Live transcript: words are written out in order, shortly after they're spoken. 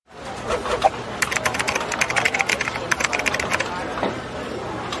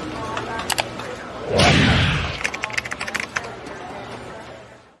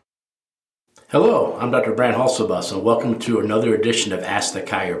Hello, I'm Dr. Brian Hulsebus, and welcome to another edition of Ask the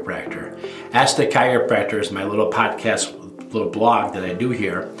Chiropractor. Ask the Chiropractor is my little podcast, little blog that I do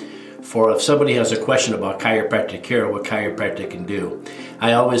here for if somebody has a question about chiropractic care or what chiropractic can do.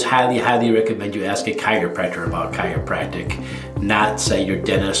 I always highly recommend you ask a chiropractor about chiropractic, not say your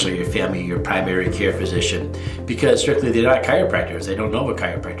dentist or your family, your primary care physician, because strictly they're not chiropractors. They don't know what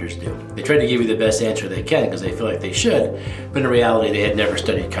chiropractors do. They try to give you the best answer they can because they feel like they should, but in reality they had never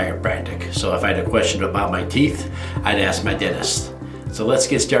studied chiropractic. So if I had a question about my teeth, I'd ask my dentist. So let's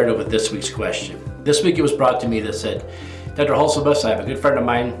get started with this week's question. This week it was brought to me that said, Dr. Hulsebus, I have a good friend of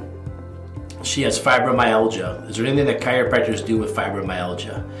mine. She has fibromyalgia. Is there anything that chiropractors do with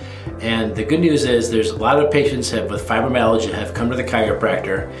fibromyalgia? And the good news is there's a lot of patients with fibromyalgia have come to the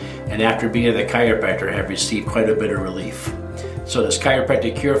chiropractor, and after being at the chiropractor have received quite a bit of relief. So does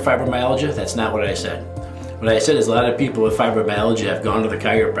chiropractic cure fibromyalgia? That's not what I said. What I said is a lot of people with fibromyalgia have gone to the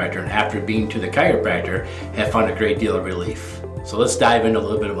chiropractor, and after being to the chiropractor have found a great deal of relief. So let's dive into a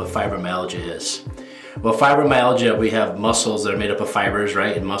little bit of what fibromyalgia is. Well, fibromyalgia, we have muscles that are made up of fibers,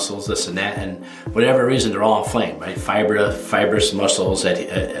 right? And muscles, this and that, and whatever reason, they're all inflamed, right? Fibrous muscles,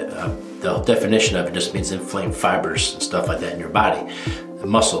 the definition of it just means inflamed fibers and stuff like that in your body. The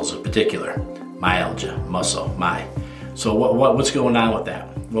muscles in particular, myalgia, muscle, my. So what's going on with that?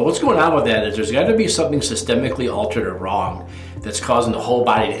 Well, what's going on with that is there's got to be something systemically altered or wrong that's causing the whole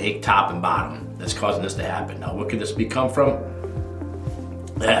body to ache top and bottom, that's causing this to happen. Now, what could this come from?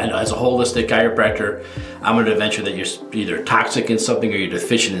 And as a holistic chiropractor, I'm going to venture that you're either toxic in something or you're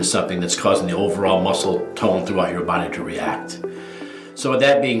deficient in something that's causing the overall muscle tone throughout your body to react. So with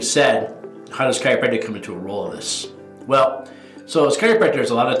that being said, how does chiropractic come into a role of this? Well, so as chiropractors,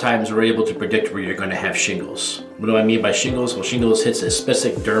 a lot of times we're able to predict where you're going to have shingles. What do I mean by shingles? Well, shingles hits a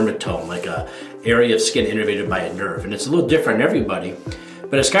specific dermatome, like a area of skin innervated by a nerve. And it's a little different in everybody.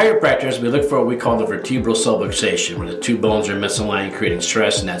 But as chiropractors, we look for what we call the vertebral subluxation, where the two bones are misaligned, creating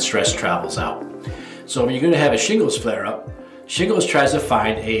stress, and that stress travels out. So when you're going to have a shingles flare-up, shingles tries to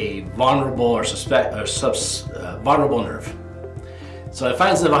find a vulnerable vulnerable nerve. So it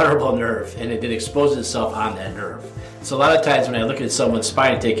finds the vulnerable nerve, and it exposes itself on that nerve. So a lot of times when I look at someone's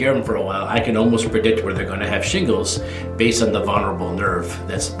spine and take care of them for a while, I can almost predict where they're going to have shingles based on the vulnerable nerve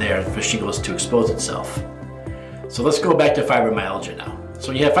that's there for shingles to expose itself. So let's go back to fibromyalgia now. So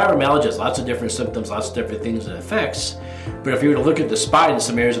when you have fibromyalgia, there's lots of different symptoms, lots of different things it affects. But if you were to look at the spine,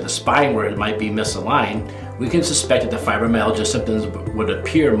 some areas of the spine where it might be misaligned, we can suspect that the fibromyalgia symptoms would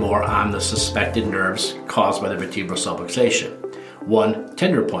appear more on the suspected nerves caused by the vertebral subluxation. 1,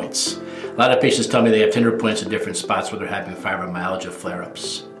 tender points. A lot of patients tell me they have tender points in different spots where they're having fibromyalgia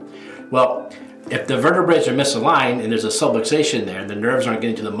flare-ups. Well, if the vertebrae are misaligned and there's a subluxation there and the nerves aren't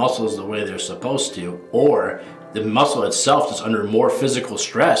getting to the muscles the way they're supposed to, or the muscle itself is under more physical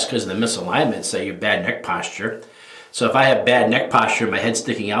stress because of the misalignment, say your bad neck posture. So if I have bad neck posture, my head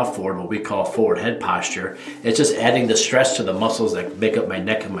sticking out forward, what we call forward head posture, it's just adding the stress to the muscles that make up my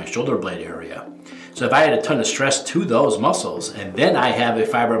neck and my shoulder blade area. So if I had a ton of stress to those muscles and then I have a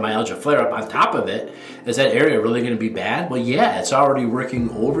fibromyalgia flare-up on top of it, is that area really going to be bad? Well, yeah, it's already working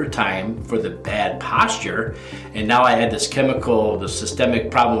overtime for the bad posture. And now I had this the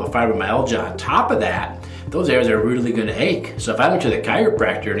systemic problem with fibromyalgia on top of that. Those areas are really going to ache. So if I went to the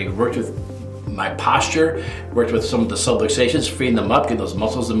chiropractor and he worked with my posture, worked with some of the subluxations, freeing them up, get those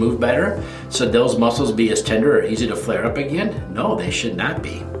muscles to move better, should those muscles be as tender or easy to flare up again? No, they should not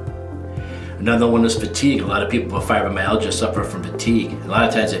be. Another one is fatigue. A lot of people with fibromyalgia suffer from fatigue. A lot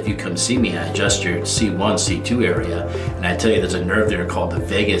of times if you come see me, I adjust your C1, C2 area, and I tell you there's a nerve there called the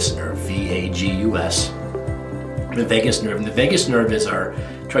vagus nerve, V-A-G-U-S. The vagus nerve. And the vagus nerve is our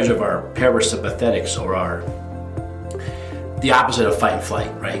treasure of our parasympathetics, or the opposite of fight and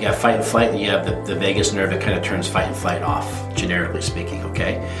flight, right? You got fight and flight, and you have the vagus nerve that kind of turns fight and flight off, generically speaking,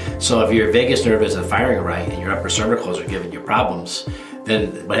 okay? So if your vagus nerve isn't firing right and your upper cervicals are giving you problems,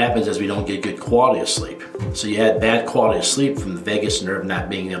 then what happens is we don't get good quality of sleep. So you had bad quality of sleep from the vagus nerve not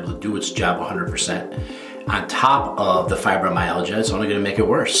being able to do its job 100%. On top of the fibromyalgia, it's only going to make it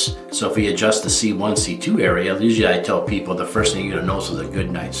worse. So if we adjust the C1, C2 area, usually I tell people the first thing you're going to notice is a good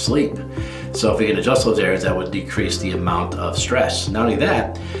night's sleep. So if we can adjust those areas, that would decrease the amount of stress. Not only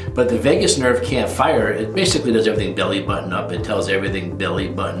that, but the vagus nerve can't fire. It basically does everything belly button up. It tells everything belly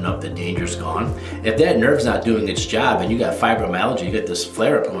button up, the danger's gone. If that nerve's not doing its job and you got fibromyalgia, you got this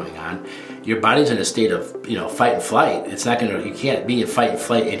flare-up going on, your body's in a state of fight and flight. You can't be in fight and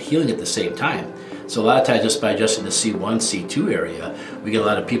flight and healing at the same time. So a lot of times just by adjusting the C1, C2 area, we get a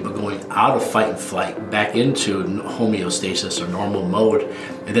lot of people going out of fight and flight back into homeostasis or normal mode,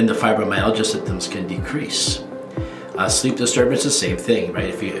 and then the fibromyalgia symptoms can decrease. Sleep disturbance, the same thing, right?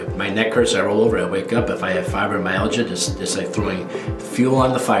 If my neck hurts, I roll over, I wake up. If I have fibromyalgia, just like throwing fuel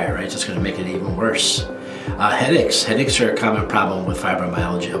on the fire, right? It's just going to make it even worse. Headaches are a common problem with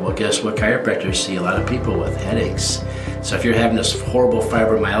fibromyalgia. Well, guess what? Chiropractors see a lot of people with headaches. So if you're having this horrible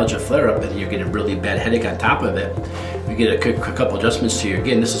fibromyalgia flare-up and you're getting a really bad headache on top of it, you get a couple adjustments to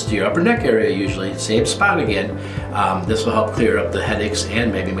this is to your upper neck area usually, same spot again. This will help clear up the headaches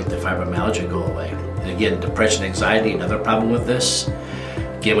and maybe make the fibromyalgia go away. And again, depression, anxiety, another problem with this.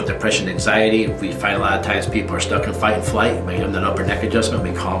 Again, with depression and anxiety, we find a lot of times people are stuck in fight and flight. We give them an upper neck adjustment,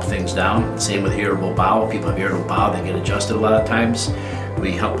 we calm things down. Same with irritable bowel. People have irritable bowel, they get adjusted a lot of times.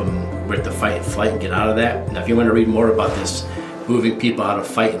 We help them with the fight and flight and get out of that. Now, if you want to read more about this, moving people out of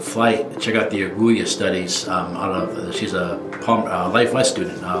fight and flight, check out the Agulla studies. She's a Life West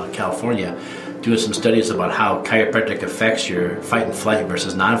student out of California, doing some studies about how chiropractic affects your fight and flight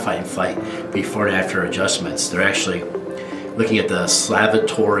versus non-fight and flight before and after adjustments. They're actually looking at the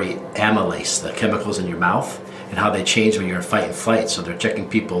salivatory amylase, the chemicals in your mouth, and how they change when you're in fight and flight. So they're checking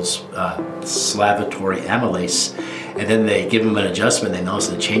people's salivatory amylase, and then they give them an adjustment. They notice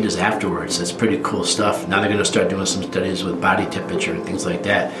the changes afterwards. It's pretty cool stuff. Now they're going to start doing some studies with body temperature and things like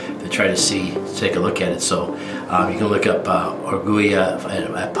that to try to take a look at it. So you can look up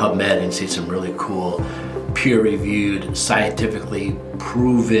Agulla at PubMed and see some really cool, peer-reviewed, scientifically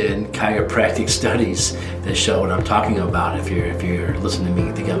proven chiropractic studies that show what I'm talking about. If you're listening to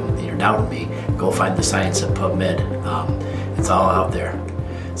me, think you're doubting me, go find the science at PubMed. It's all out there.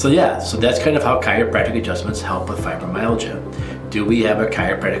 So that's kind of how chiropractic adjustments help with fibromyalgia. Do we have a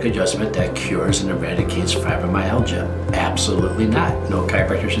chiropractic adjustment that cures and eradicates fibromyalgia? Absolutely not. No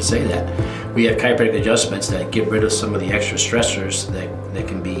chiropractor should say that. We have chiropractic adjustments that get rid of some of the extra stressors that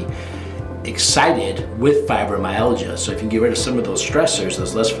can be excited with fibromyalgia. So if you can get rid of some of those stressors,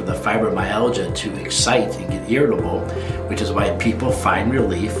 there's less for the fibromyalgia to excite and get irritable, which is why people find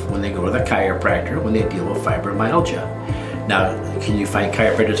relief when they go to the chiropractor when they deal with fibromyalgia. Now, can you find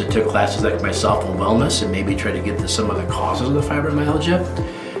chiropractors that took classes like myself in wellness and maybe try to get to some of the causes of the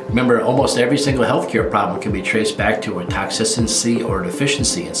fibromyalgia? Remember, almost every single healthcare problem can be traced back to a toxicity or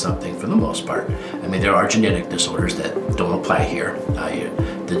deficiency in something for the most part. I mean, there are genetic disorders that don't apply here.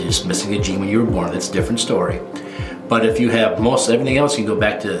 They're just missing a gene when you were born. That's a different story. But if you have most everything else, you can go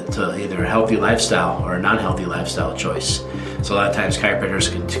back to either a healthy lifestyle or a non-healthy lifestyle choice. So a lot of times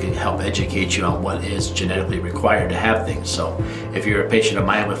chiropractors can help educate you on what is genetically required to have things. So if you're a patient of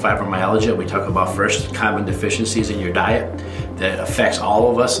mine with fibromyalgia, we talk about first common deficiencies in your diet that affects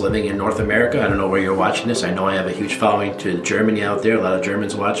all of us living in North America. I don't know where you're watching this. I know I have a huge following to Germany out there. A lot of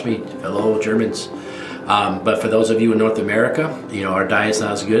Germans watch me. Hello, Germans. But for those of you in North America, our diet's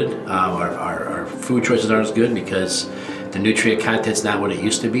not as good. Our food choices aren't as good because the nutrient content's not what it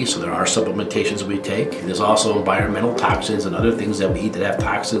used to be. So there are supplementations we take. There's also environmental toxins and other things that we eat that have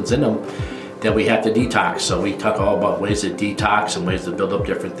toxins in them that we have to detox. So we talk all about ways to detox and ways to build up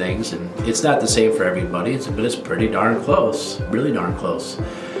different things. And it's not the same for everybody, but it's pretty darn close, really darn close.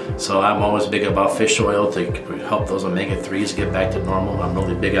 So I'm always big about fish oil to help those omega-3s get back to normal. I'm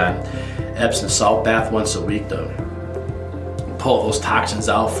really big on Epsom salt bath once a week to pull those toxins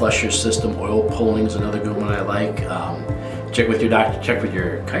out, flush your system. Oil pulling is another good one I like. Check with your doctor, check with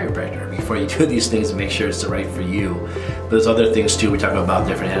your chiropractor before you do these things and make sure it's right for you. But there's other things too. We talk about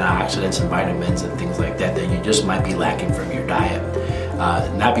different antioxidants and vitamins and things like that you just might be lacking from your diet.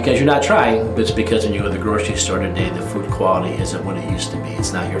 Not because you're not trying, but it's because when you go to the grocery store today, the food quality isn't what it used to be.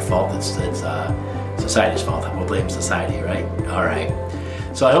 It's not your fault, it's society's fault. We'll blame society, right? All right.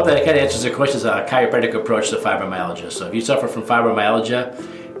 So I hope that kind of answers the questions on a chiropractic approach to fibromyalgia. So if you suffer from fibromyalgia,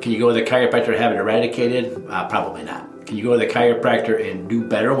 can you go to the chiropractor and have it eradicated? Probably not. Can you go to the chiropractor and do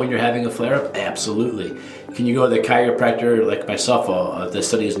better when you're having a flare-up? Absolutely. Can you go to the chiropractor like myself that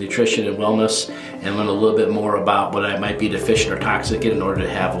studies nutrition and wellness and learn a little bit more about what I might be deficient or toxic in order to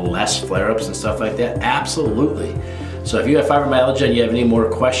have less flare-ups and stuff like that? Absolutely. So if you have fibromyalgia and you have any more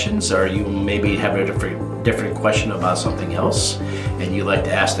questions, or you maybe have a different question about something else and you'd like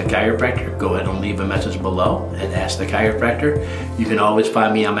to ask the chiropractor, go ahead and leave a message below and ask the chiropractor. You can always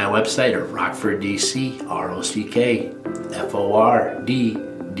find me on my website at Rockford DC,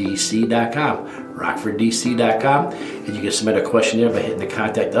 RockfordDC.com, RockfordDC.com, and you can submit a question there by hitting the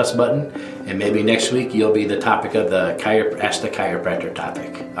Contact Us button, and maybe next week you'll be the topic of the Ask the Chiropractor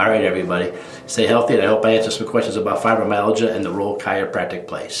topic. All right, everybody, stay healthy, and I hope I answered some questions about fibromyalgia and the role chiropractic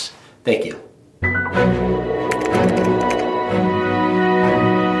plays. Thank you.